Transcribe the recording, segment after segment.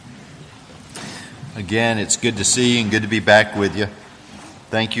Again, it's good to see you and good to be back with you.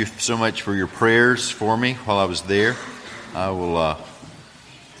 Thank you so much for your prayers for me while I was there. I will,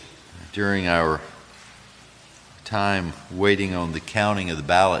 during our time waiting on the counting of the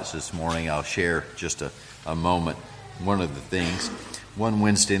ballots this morning, I'll share just a moment. One of the things, one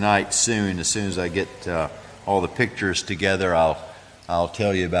Wednesday night soon, as soon as I get all the pictures together, I'll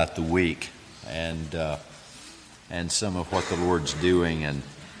tell you about the week and some of what the Lord's doing and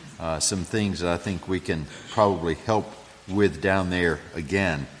some things that I think we can probably help with down there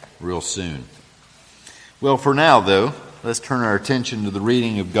again real soon. Well, for now, though, let's turn our attention to the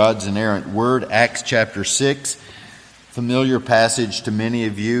reading of God's inerrant Word, Acts chapter 6. Familiar passage to many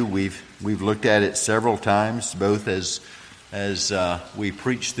of you. We've looked at it several times, both as we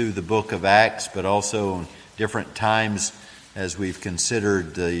preach through the book of Acts, but also in different times as we've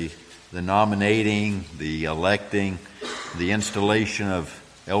considered the nominating, the electing, the installation of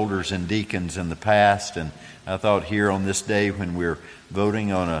elders and deacons in the past. And I thought here on this day when we're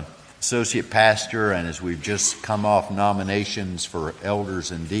voting on an associate pastor, and as we've just come off nominations for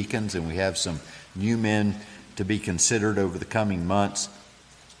elders and deacons, and we have some new men to be considered over the coming months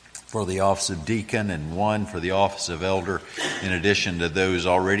for the office of deacon and one for the office of elder, in addition to those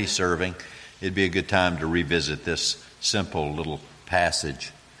already serving, it'd be a good time to revisit this simple little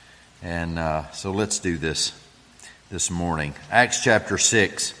passage. And so let's do this morning. Acts chapter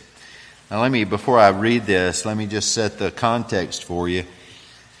 6. Now before I read this, let me just set the context for you.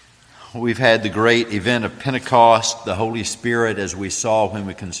 We've had the great event of Pentecost, the Holy Spirit, as we saw when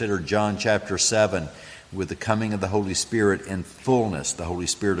we considered John chapter 7, with the coming of the Holy Spirit in fullness. The Holy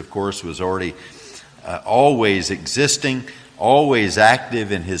Spirit, of course, was already always existing, always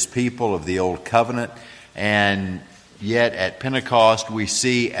active in His people of the Old Covenant, and yet at Pentecost we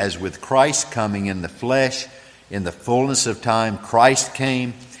see, as with Christ coming in the flesh, in the fullness of time, Christ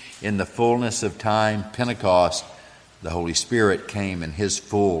came. In the fullness of time, Pentecost, the Holy Spirit came in His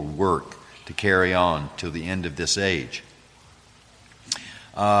full work to carry on till the end of this age.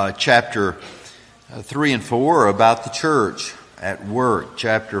 Chapter 3 and 4 are about the church at work.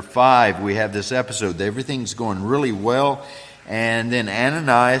 Chapter 5, we have this episode. Everything's going really well. And then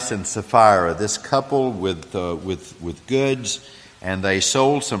Ananias and Sapphira, this couple with goods, and they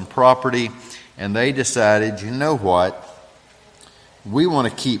sold some property, and they decided, you know what? We want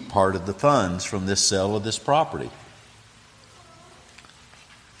to keep part of the funds from this sale of this property,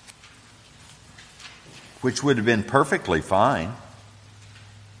 which would have been perfectly fine.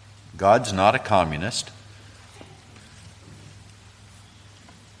 God's not a communist.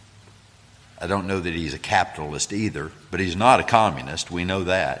 I don't know that He's a capitalist either, but He's not a communist. We know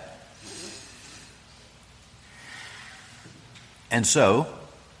that. And so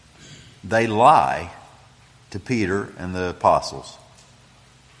they lie to Peter and the apostles.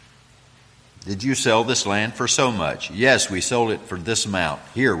 Did you sell this land for so much? Yes, we sold it for this amount.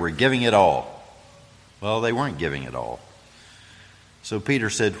 Here, we're giving it all. Well, they weren't giving it all. So Peter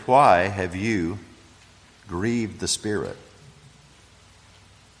said, why have you grieved the Spirit?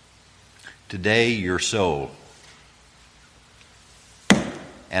 Today you're sold.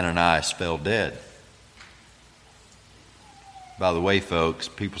 Ananias fell dead. By the way, folks,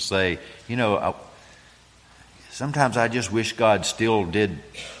 people say, sometimes I just wish God still did,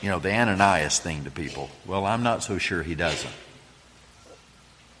 the Ananias thing to people. Well, I'm not so sure He doesn't.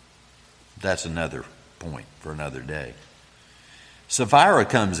 That's another point for another day. Sapphira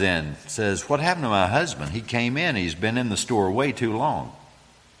comes in, says, what happened to my husband? He came in, he's been in the store way too long.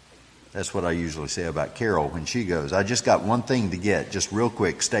 That's what I usually say about Carol when she goes, I just got one thing to get, just real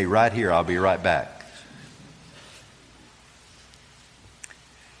quick, stay right here, I'll be right back.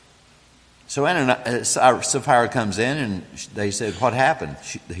 So Sapphira comes in and they said, what happened?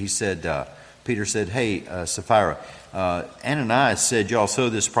 Peter said, hey, Sapphira, Ananias said y'all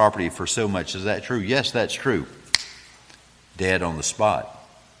sold this property for so much. Is that true? Yes, that's true. Dead on the spot.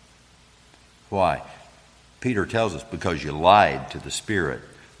 Why? Peter tells us because you lied to the Spirit.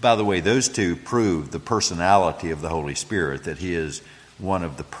 By the way, those two prove the personality of the Holy Spirit, that He is one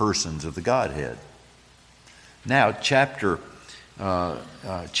of the persons of the Godhead. Now, chapter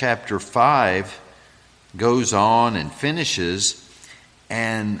 5 goes on and finishes,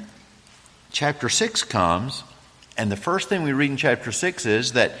 and chapter 6 comes, and the first thing we read in chapter 6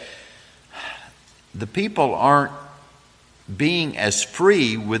 is that the people aren't being as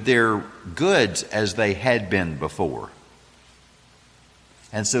free with their goods as they had been before.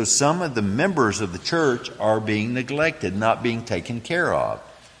 And so some of the members of the church are being neglected, not being taken care of.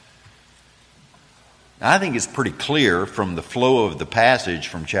 I think it's pretty clear from the flow of the passage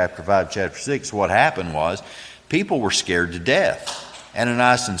from chapter 5, chapter 6, what happened was people were scared to death.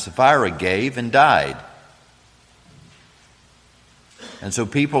 Ananias and Sapphira gave and died. And so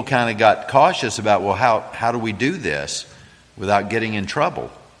people kind of got cautious about, well, how do we do this without getting in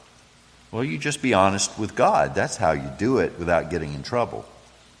trouble? Well, you just be honest with God. That's how you do it without getting in trouble.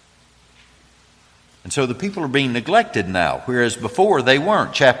 And so the people are being neglected now, whereas before they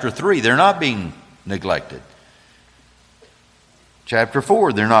weren't. Chapter 3, they're not being neglected. Chapter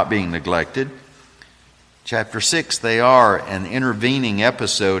 4, they're not being neglected. Chapter 6, they are. An intervening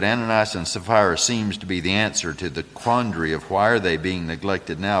episode, Ananias and Sapphira, seems to be the answer to the quandary of why are they being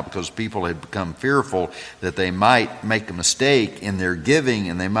neglected now, because people had become fearful that they might make a mistake in their giving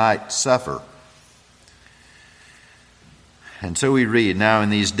and they might suffer. And so we read, now in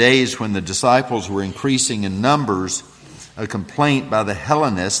these days when the disciples were increasing in numbers, a complaint by the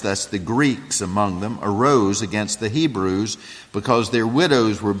Hellenists, that's the Greeks among them, arose against the Hebrews because their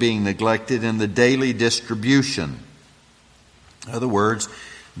widows were being neglected in the daily distribution. In other words,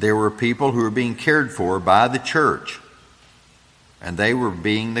 there were people who were being cared for by the church, and they were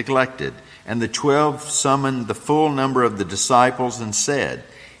being neglected. And the 12 summoned the full number of the disciples and said,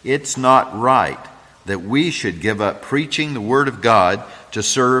 "It's not right that we should give up preaching the word of God to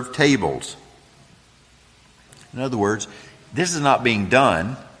serve tables." In other words, this is not being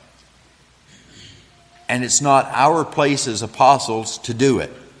done, and it's not our place as apostles to do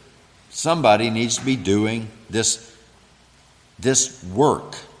it. Somebody needs to be doing this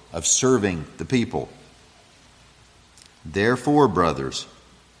work of serving the people. Therefore, brothers,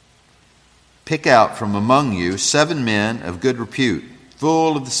 pick out from among you 7 men of good repute,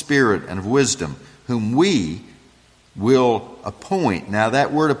 full of the Spirit and of wisdom, whom we will appoint. Now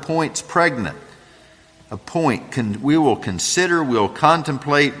that word appoint's pregnant. Appoint. We will consider, we'll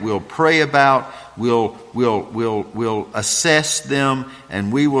contemplate, we'll pray about, we'll assess them,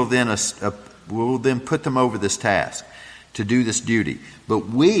 and we will then put them over this task to do this duty. But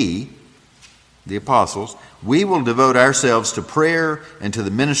we, the apostles, we will devote ourselves to prayer and to the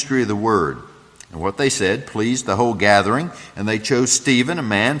ministry of the word. And what they said pleased the whole gathering, and they chose Stephen, a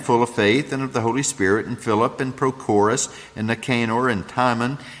man full of faith and of the Holy Spirit, and Philip, and Prochorus, and Nicanor, and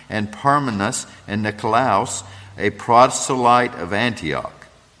Timon, and Parmenas, and Nicolaus, a proselyte of Antioch.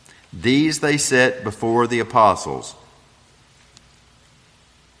 These they set before the apostles.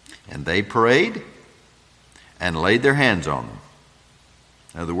 And they prayed and laid their hands on them.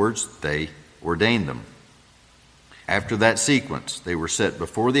 In other words, they ordained them. After that sequence, they were set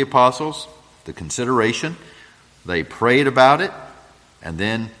before the apostles, the consideration, they prayed about it, and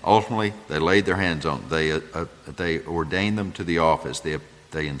then ultimately they laid their hands on them. They ordained them to the office.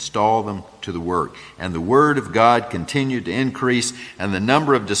 They installed them to the work. And the word of God continued to increase, and the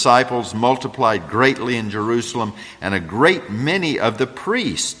number of disciples multiplied greatly in Jerusalem, and a great many of the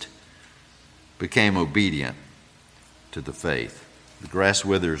priests became obedient to the faith. The grass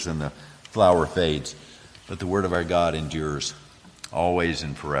withers and the flower fades, but the word of our God endures always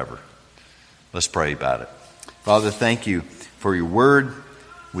and forever. Let's pray about it. Father, thank you for your word.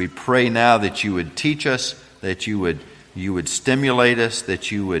 We pray now that you would teach us, that you would stimulate us,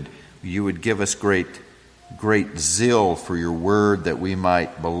 that you would give us great zeal for your word, that we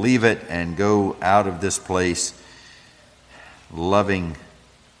might believe it and go out of this place loving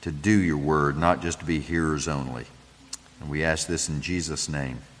to do your word, not just to be hearers only. And we ask this in Jesus'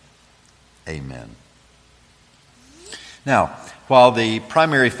 name. Amen. Now, while the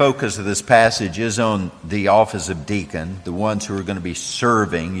primary focus of this passage is on the office of deacon, the ones who are going to be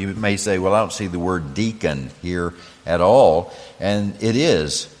serving, you may say, well, I don't see the word deacon here at all. And it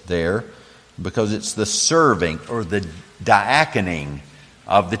is there because it's the serving or the diaconing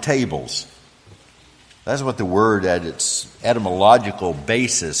of the tables. That's what the word at its etymological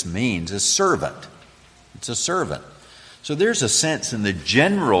basis means, is servant. It's a servant. So there's a sense in the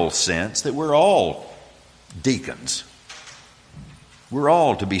general sense that we're all deacons. We're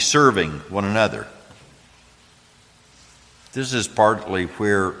all to be serving one another. This is partly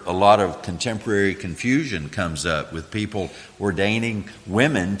where a lot of contemporary confusion comes up with people ordaining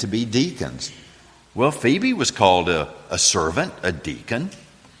women to be deacons. Well, Phoebe was called a servant, a deacon.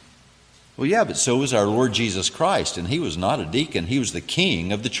 Well, yeah, but so was our Lord Jesus Christ, and he was not a deacon. He was the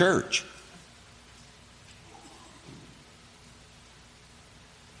king of the church.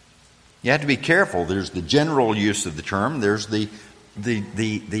 You have to be careful. There's the general use of the term. There's the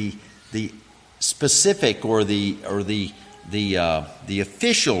specific or the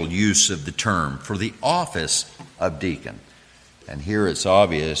official use of the term for the office of deacon. And here it's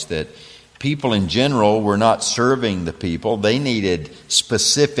obvious that people in general were not serving the people. They needed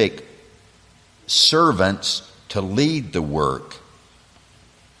specific servants to lead the work.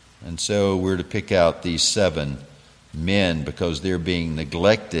 And so we're to pick out these 7 men because they're being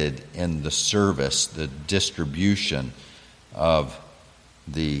neglected in the service, the distribution of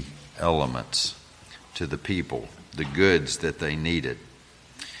the elements to the people, the goods that they needed.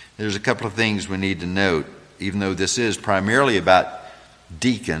 There's a couple of things we need to note, even though this is primarily about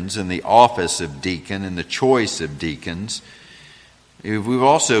deacons and the office of deacon and the choice of deacons. We've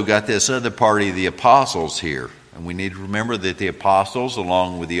also got this other party, the apostles here. And we need to remember that the apostles,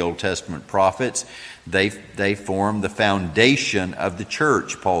 along with the Old Testament prophets, they form the foundation of the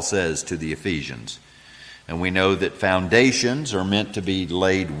church, Paul says to the Ephesians. And we know that foundations are meant to be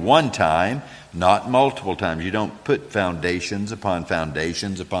laid one time, not multiple times. You don't put foundations upon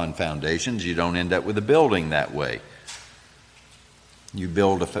foundations upon foundations. You don't end up with a building that way. You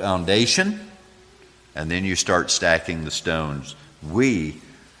build a foundation, and then you start stacking the stones.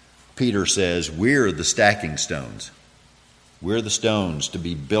 Peter says, we're the stacking stones. We're the stones to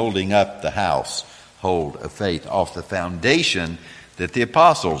be building up the household of faith off the foundation that the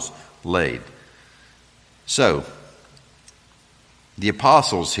apostles laid. So, the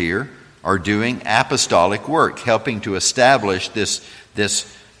apostles here are doing apostolic work, helping to establish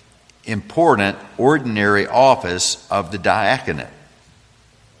this important, ordinary office of the diaconate.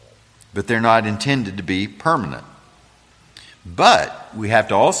 But they're not intended to be permanent. But we have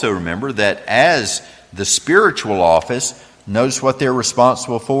to also remember that as the spiritual office, notice what they're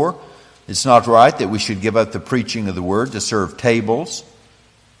responsible for. It's not right that we should give up the preaching of the word to serve tables.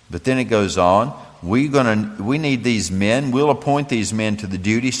 But then it goes on, we need these men, we'll appoint these men to the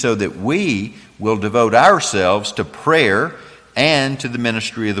duty so that we will devote ourselves to prayer and to the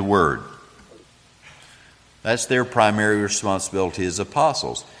ministry of the word. That's their primary responsibility as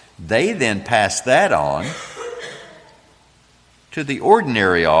apostles. They then pass that on to the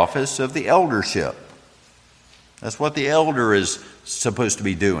ordinary office of the eldership. That's what the elder is supposed to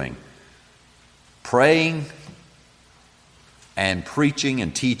be doing. Praying and preaching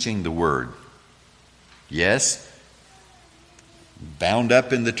and teaching the word. Yes, bound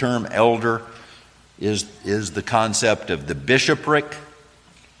up in the term elder is the concept of the bishopric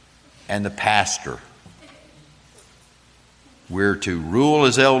and the pastor. We're to rule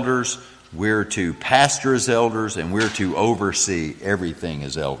as elders, we're to pastor as elders, and we're to oversee everything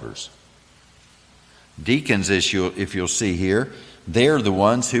as elders. Deacons, if you'll see here, they're the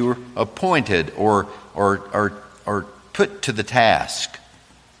ones who are appointed or put to the task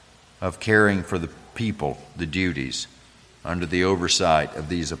of caring for the people, the duties, under the oversight of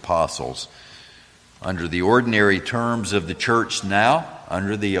these apostles. Under the ordinary terms of the church now,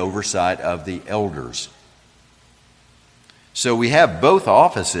 under the oversight of the elders. So we have both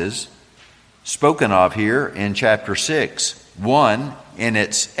offices spoken of here in chapter 6. One, in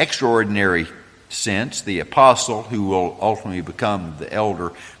its extraordinary sense, the apostle who will ultimately become the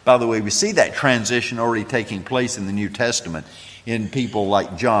elder. By the way, we see that transition already taking place in the New Testament in people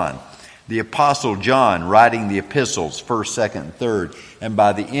like John. The apostle John writing the epistles, 1st, 2nd, and 3rd. And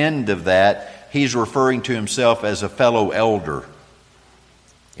by the end of that, he's referring to himself as a fellow elder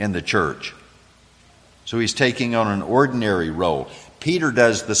in the church. So he's taking on an ordinary role. Peter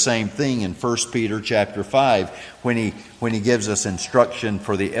does the same thing in 1 Peter chapter 5 when he gives us instruction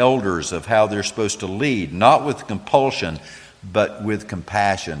for the elders of how they're supposed to lead, not with compulsion, but with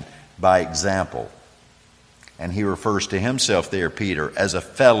compassion, by example. And he refers to himself there, Peter, as a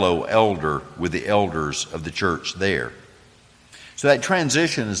fellow elder with the elders of the church there. So that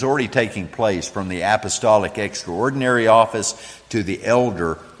transition is already taking place from the apostolic extraordinary office to the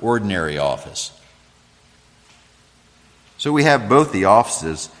elder ordinary office. So we have both the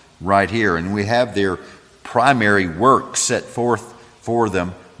offices right here, and we have their primary work set forth for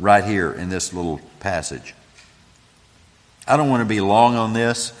them right here in this little passage. I don't want to be long on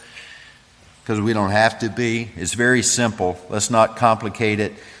this because we don't have to be. It's very simple. Let's not complicate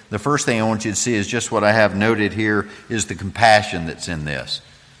it. The first thing I want you to see is just what I have noted here is the compassion that's in this.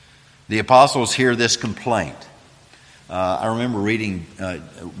 The apostles hear this complaint. I remember reading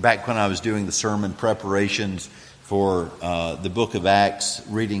back when I was doing the sermon preparations for the book of Acts,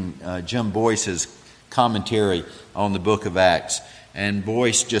 reading Jim Boyce's commentary on the book of Acts. And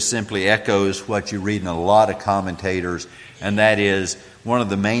Boyce just simply echoes what you read in a lot of commentators, and that is one of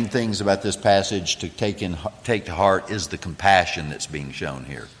the main things about this passage to take to heart is the compassion that's being shown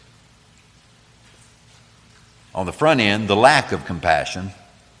here. On the front end, the lack of compassion,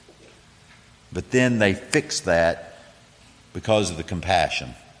 but then they fix that because of the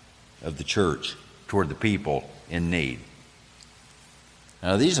compassion of the church toward the people in need.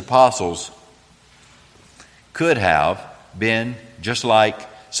 Now, these apostles could have been just like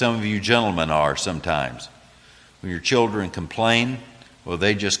some of you gentlemen are sometimes. When your children complain, well,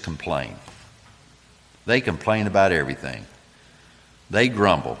 they just complain. They complain about everything. They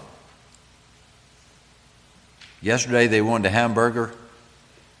grumble. Yesterday they wanted a hamburger.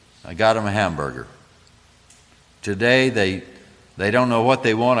 I got them a hamburger. Today they don't know what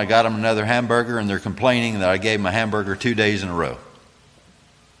they want. I got them another hamburger, and they're complaining that I gave them a hamburger 2 days in a row.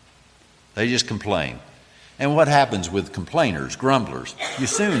 They just complain. And what happens with complainers, grumblers? You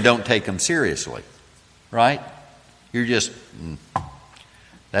soon don't take them seriously, right? You're just,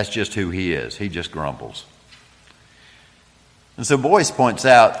 that's just who he is. He just grumbles. And so Boyce points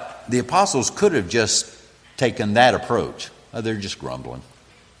out the apostles could have just taken that approach. Oh, they're just grumbling.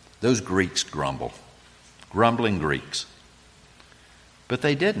 Those Greeks grumble. Grumbling Greeks. But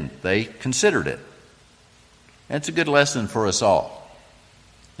they didn't. They considered it. And it's a good lesson for us all.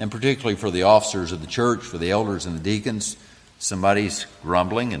 And particularly for the officers of the church, for the elders and the deacons. Somebody's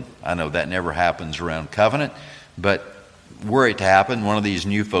grumbling, and I know that never happens around covenant, but were it to happen, one of these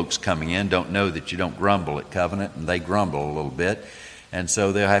new folks coming in don't know that you don't grumble at covenant, and they grumble a little bit. And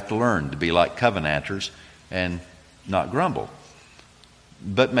so they'll have to learn to be like covenanters and not grumble.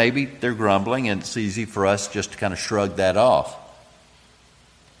 But maybe they're grumbling, and it's easy for us just to kind of shrug that off.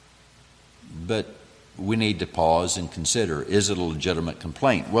 But we need to pause and consider, is it a legitimate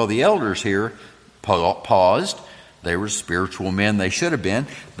complaint? Well, the elders here paused. They were spiritual men. They should have been.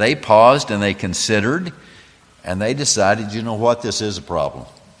 They paused and they considered, and they decided, you know what, this is a problem.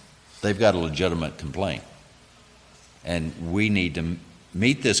 They've got a legitimate complaint. And we need to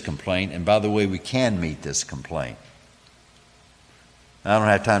meet this complaint. And by the way, we can meet this complaint. I don't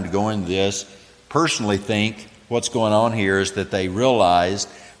have time to go into this. Personally think what's going on here is that they realized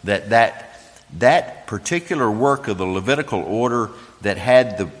that particular work of the Levitical order that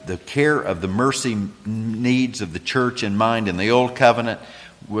had the care of the mercy needs of the church in mind in the Old Covenant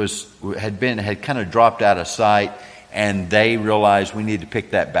had kind of dropped out of sight, and they realized we need to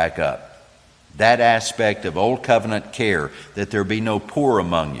pick that back up. That aspect of Old Covenant care, that there be no poor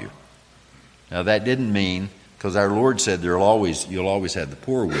among you. Now that didn't mean, because our Lord said you'll always have the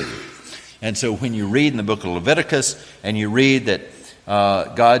poor with you. And so when you read in the book of Leviticus and you read that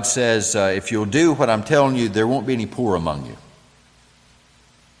God says, if you'll do what I'm telling you, there won't be any poor among you.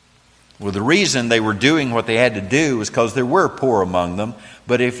 Well, the reason they were doing what they had to do was because there were poor among them.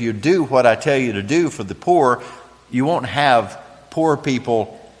 But if you do what I tell you to do for the poor, you won't have poor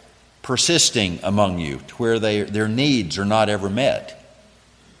people persisting among you to where their needs are not ever met.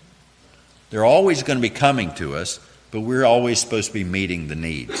 They're always going to be coming to us, but we're always supposed to be meeting the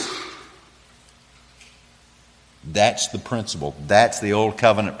needs. That's the principle. That's the Old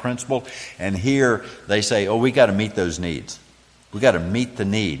Covenant principle. And here they say, we got to meet those needs. We got to meet the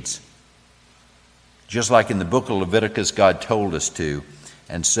needs. Just like in the book of Leviticus, God told us to.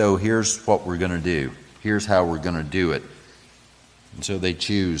 And so here's what we're going to do. Here's how we're going to do it. And so they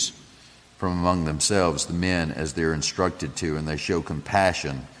choose from among themselves the men as they're instructed to, and they show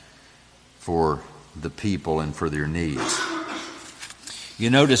compassion for the people and for their needs. You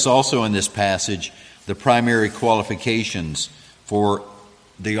notice also in this passage the primary qualifications for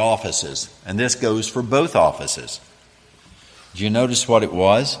the offices. And this goes for both offices. Do you notice what it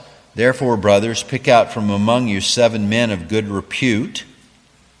was? Therefore, brothers, pick out from among you 7 men of good repute.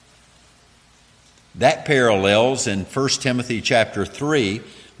 That parallels in 1 Timothy chapter 3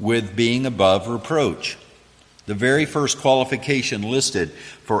 with being above reproach. The very first qualification listed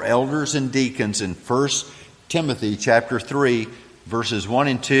for elders and deacons in 1 Timothy chapter 3, verses 1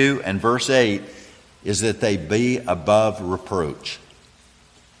 and 2 and verse 8 is that they be above reproach.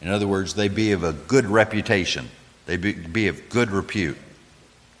 In other words, they be of a good reputation. They be of good repute.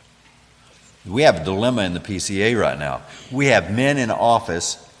 We have a dilemma in the PCA right now. We have men in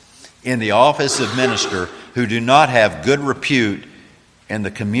office, in the office of minister, who do not have good repute in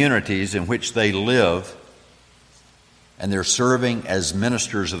the communities in which they live, and they're serving as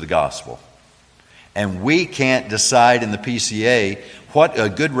ministers of the gospel. And we can't decide in the PCA what a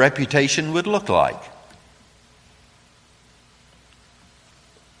good reputation would look like.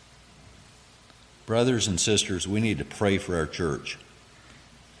 Brothers and sisters, we need to pray for our church.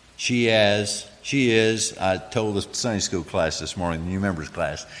 She is, I told the Sunday school class this morning, the new members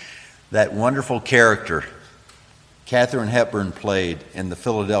class, that wonderful character Katharine Hepburn played in the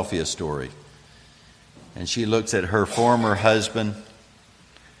Philadelphia story. And she looks at her former husband.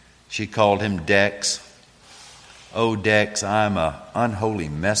 She called him Dex. Oh, Dex, I'm an unholy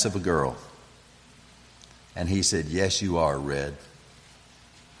mess of a girl. And he said, yes, you are, Red.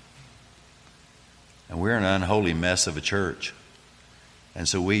 And we're an unholy mess of a church. And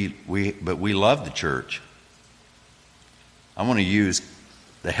so we love the church. I want to use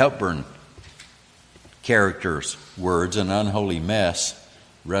the Hepburn character's words, an unholy mess,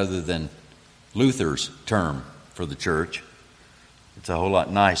 rather than Luther's term for the church. It's a whole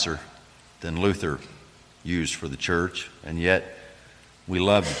lot nicer than Luther used for the church, and yet we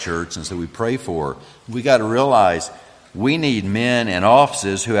love the church, and so we pray for her. We got to realize we need men in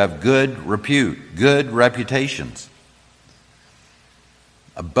offices who have good repute, good reputations,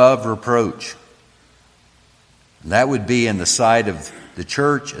 above reproach. And that would be in the sight of the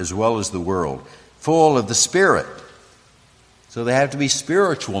church as well as the world, full of the Spirit. So they have to be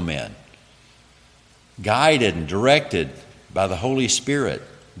spiritual men, guided and directed by the Holy Spirit.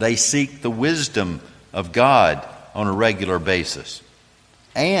 They seek the wisdom of God on a regular basis,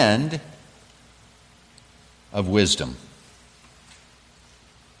 and of wisdom.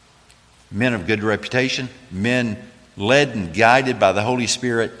 Men of good reputation, men led and guided by the Holy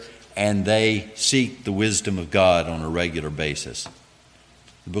Spirit, and they seek the wisdom of God on a regular basis.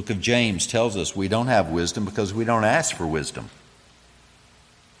 The book of James tells us we don't have wisdom because we don't ask for wisdom.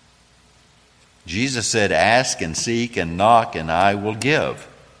 Jesus said, "Ask and seek and knock, and I will give."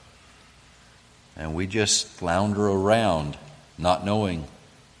 And we just flounder around not knowing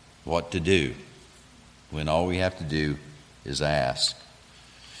what to do, when all we have to do is ask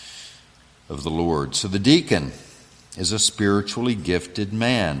of the Lord. So the deacon is a spiritually gifted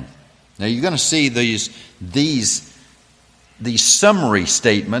man. Now you're going to see these summary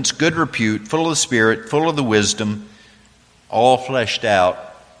statements, good repute, full of the Spirit, full of the wisdom, all fleshed out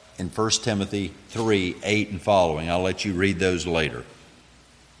in 1 Timothy 3, 8 and following. I'll let you read those later.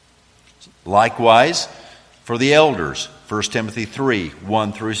 Likewise, for the elders, 1 Timothy 3,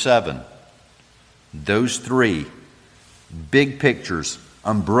 1 through 7. Those three big pictures,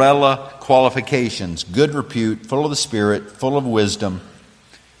 umbrella qualifications, good repute, full of the Spirit, full of wisdom,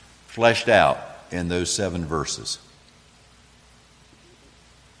 fleshed out in those 7 verses.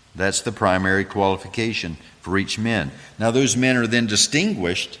 That's the primary qualification for each man. Now those men are then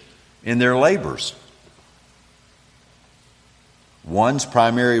distinguished in their labors. One's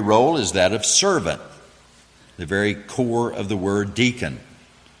primary role is that of servant, the very core of the word deacon.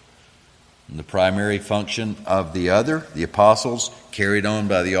 And the primary function of the other, the apostles, carried on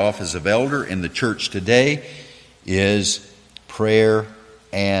by the office of elder in the church today, is prayer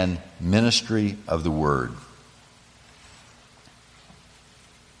and ministry of the word.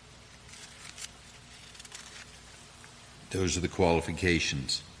 Those are the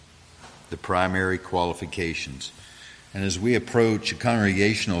qualifications, the primary qualifications. And as we approach a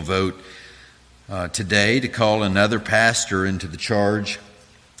congregational vote today to call another pastor into the charge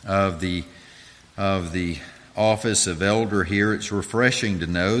of the office of elder here, it's refreshing to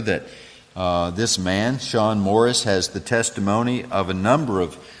know that this man, Sean Morris, has the testimony of a number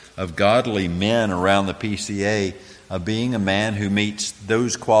of godly men around the PCA of being a man who meets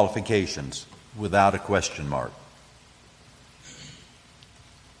those qualifications without a question mark.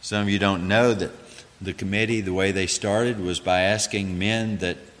 Some of you don't know that the committee, the way they started, was by asking men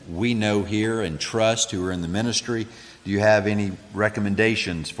that we know here and trust who are in the ministry, do you have any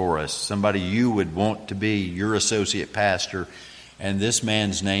recommendations for us? Somebody you would want to be your associate pastor. And this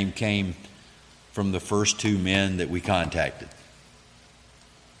man's name came from the first 2 men that we contacted.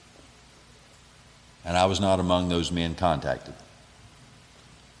 And I was not among those men contacted.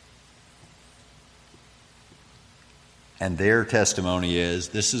 And their testimony is,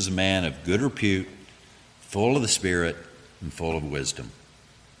 this is a man of good repute, full of the Spirit, and full of wisdom.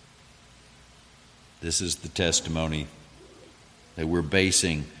 This is the testimony that we're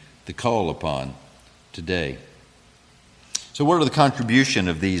basing the call upon today. So what are the contribution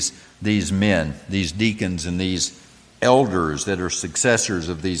of these men, these deacons and these elders that are successors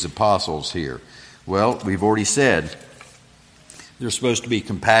of these apostles here? Well, we've already said they're supposed to be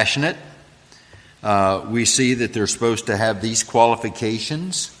compassionate. We see that they're supposed to have these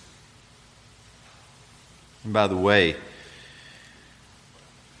qualifications. And by the way,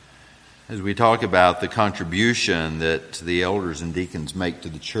 as we talk about the contribution that the elders and deacons make to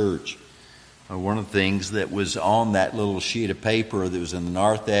the church, one of the things that was on that little sheet of paper that was in the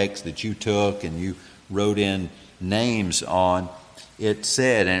narthex that you took and you wrote in names on, it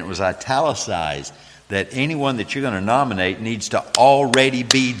said, and it was italicized, that anyone that you're going to nominate needs to already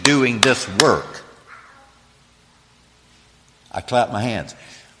be doing this work. I clap my hands.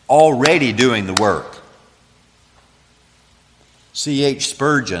 Already doing the work. C.H.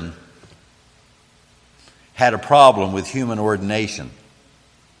 Spurgeon had a problem with human ordination.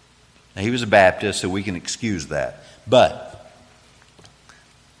 Now, he was a Baptist, so we can excuse that. But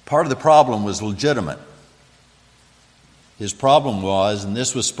part of the problem was legitimate. His problem was, and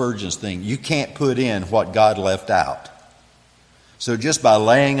this was Spurgeon's thing, you can't put in what God left out. So just by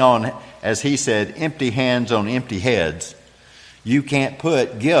laying on, as he said, empty hands on empty heads, You can't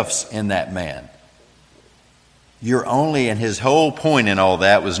put gifts in that man. You're only, and his whole point in all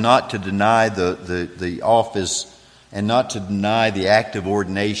that was not to deny the office and not to deny the act of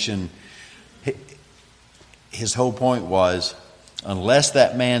ordination. His whole point was, unless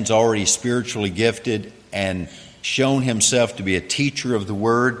that man's already spiritually gifted and shown himself to be a teacher of the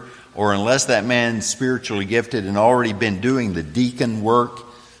word, or unless that man's spiritually gifted and already been doing the deacon work,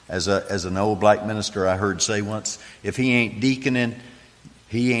 as an old black minister I heard say once, if he ain't deaconing,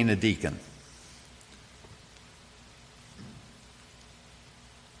 he ain't a deacon.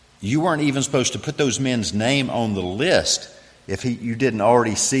 You weren't even supposed to put those men's name on the list if you didn't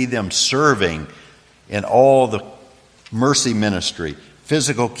already see them serving in all the mercy ministry,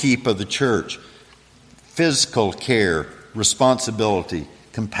 physical keep of the church, physical care, responsibility,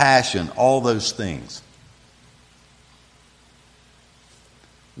 compassion, all those things.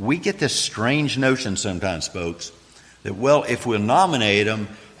 We get this strange notion sometimes, folks, that, well, if we'll nominate them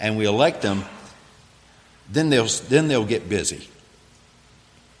and we elect them, then they'll get busy.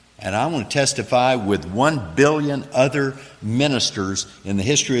 And I want to testify with 1 billion other ministers in the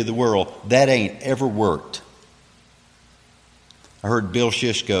history of the world, that ain't ever worked. I heard Bill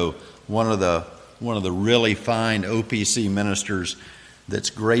Shishko, one of the really fine OPC ministers that's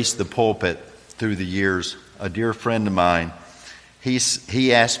graced the pulpit through the years, a dear friend of mine,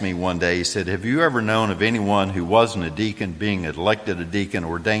 he asked me one day, he said, have you ever known of anyone who wasn't a deacon being elected a deacon,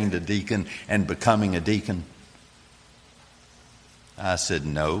 ordained a deacon, and becoming a deacon? I said,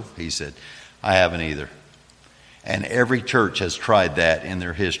 no. He said, I haven't either. And every church has tried that in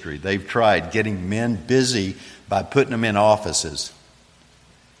their history. They've tried getting men busy by putting them in offices.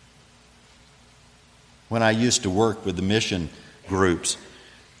 When I used to work with the mission groups,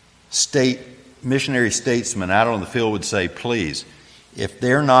 missionary statesmen out on the field would say, please, if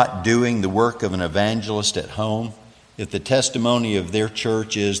they're not doing the work of an evangelist at home, if the testimony of their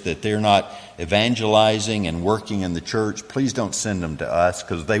church is that they're not evangelizing and working in the church, please don't send them to us,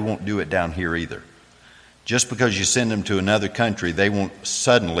 because they won't do it down here either. Just because you send them to another country, they won't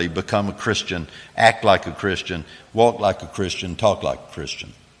suddenly become a Christian, act like a Christian, walk like a Christian, talk like a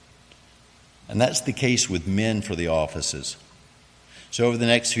Christian. And that's the case with men for the offices. So over the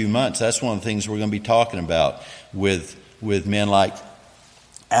next few months, that's one of the things we're going to be talking about with men like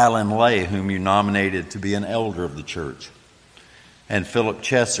Alan Lay, whom you nominated to be an elder of the church, and Philip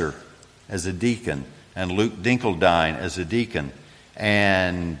Chesser as a deacon, and Luke Dinkeldine as a deacon,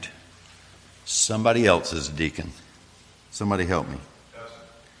 and somebody else as a deacon. Somebody help me.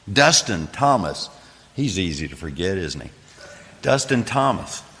 Dustin Thomas. He's easy to forget, isn't he? Dustin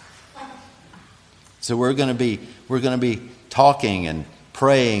Thomas. So we're going to be talking and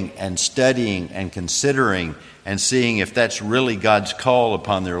praying and studying and considering and seeing if that's really God's call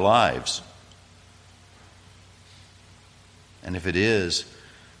upon their lives. And if it is,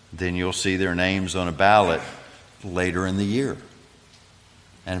 then you'll see their names on a ballot later in the year.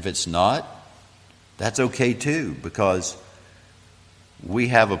 And if it's not, that's okay too, because we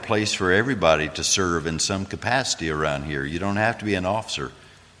have a place for everybody to serve in some capacity around here. You don't have to be an officer.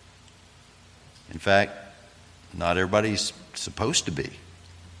 In fact, not everybody's supposed to be.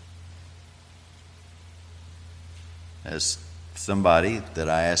 As somebody that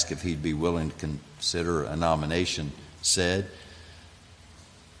I asked if he'd be willing to consider a nomination said,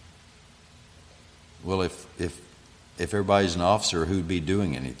 well, if everybody's an officer, who'd be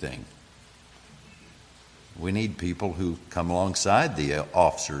doing anything? We need people who come alongside the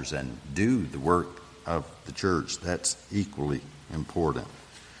officers and do the work of the church. That's equally important.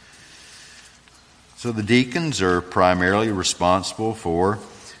 So the deacons are primarily responsible for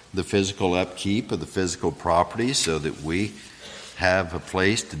the physical upkeep of the physical property so that we have a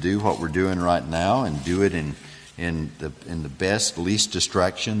place to do what we're doing right now and do it in the best, least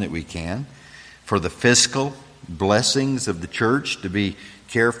distraction that we can. For the fiscal blessings of the church to be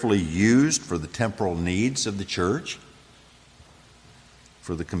carefully used for the temporal needs of the church.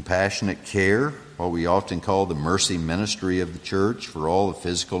 For the compassionate care, what we often call the mercy ministry of the church, for all the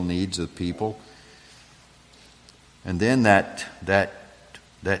physical needs of people. And then that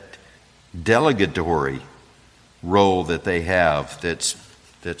delegatory role that they have that's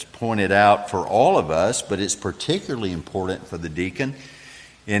pointed out for all of us, but it's particularly important for the deacon.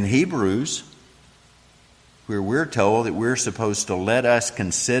 In Hebrews, where we're told that we're supposed to let us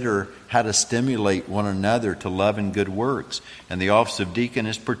consider how to stimulate one another to love and good works. And the office of deacon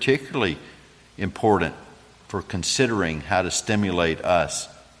is particularly important for considering how to stimulate us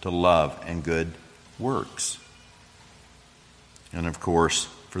to love and good works. And of course,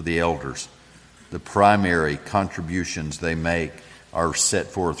 for the elders, the primary contributions they make are set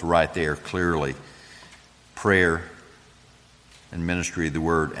forth right there clearly. Prayer, and ministry of the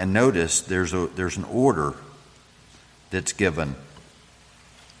word. And notice there's an order that's given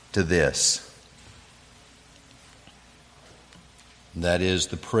to this. That is,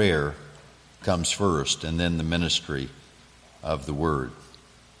 the prayer comes first, and then the ministry of the word.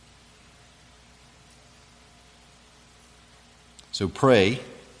 So pray,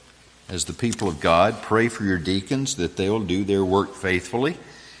 as the people of God, pray for your deacons that they will do their work faithfully,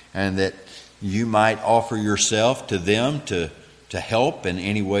 and that you might offer yourself to them to help in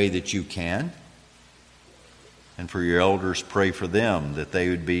any way that you can. And for your elders, pray for them that they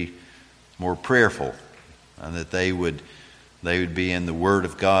would be more prayerful, and that they would be in the Word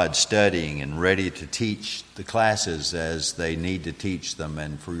of God studying and ready to teach the classes as they need to teach them,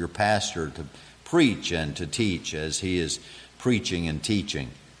 and for your pastor to preach and to teach as he is preaching and teaching.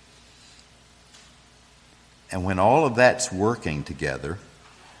 And when all of that's working together,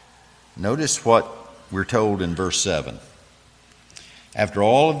 notice what we're told in verse 7. After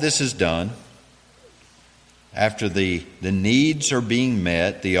all of this is done, after the needs are being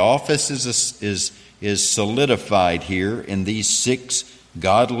met, the office is solidified here in these 6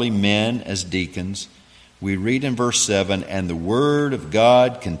 godly men as deacons. We read in verse 7, and the word of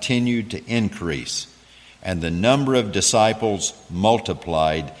God continued to increase, and the number of disciples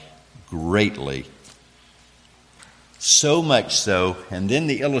multiplied greatly. So much so, and then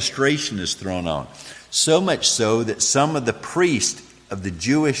the illustration is thrown on, so much so that some of the priests of the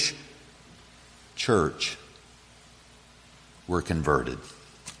Jewish church were converted.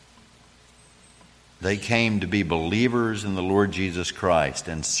 They came to be believers in the Lord Jesus Christ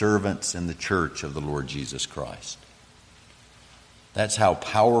and servants in the church of the Lord Jesus Christ. That's how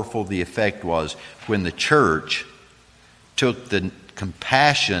powerful the effect was when the church took the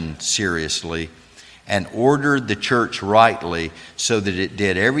compassion seriously and ordered the church rightly so that it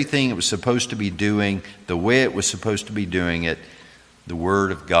did everything it was supposed to be doing the way it was supposed to be doing it. The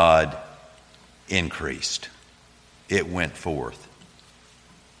Word of God increased. It went forth.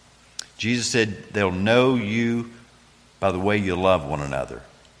 Jesus said, they'll know you by the way you love one another.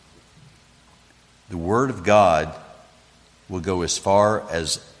 The Word of God will go as far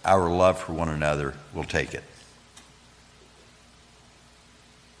as our love for one another will take it.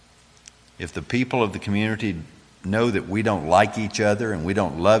 If the people of the community know that we don't like each other and we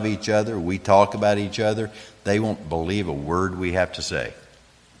don't love each other, we talk about each other, they won't believe a word we have to say.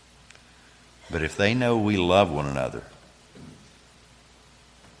 But if they know we love one another,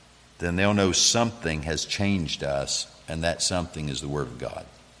 then they'll know something has changed us, and that something is the Word of God.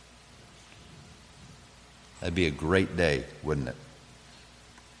 That'd be a great day, wouldn't it?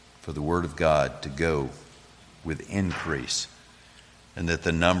 For the Word of God to go with increase, and that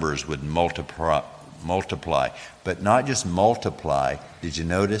the numbers would multiply. But not just multiply, did you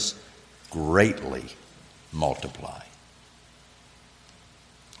notice? Greatly multiply.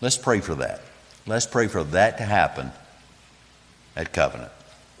 Let's pray for that. Let's pray for that to happen at Covenant.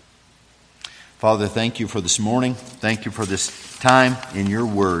 Father, thank you for this morning. Thank you for this time in your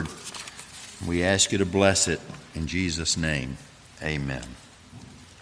word. We ask you to bless it in Jesus' name. Amen.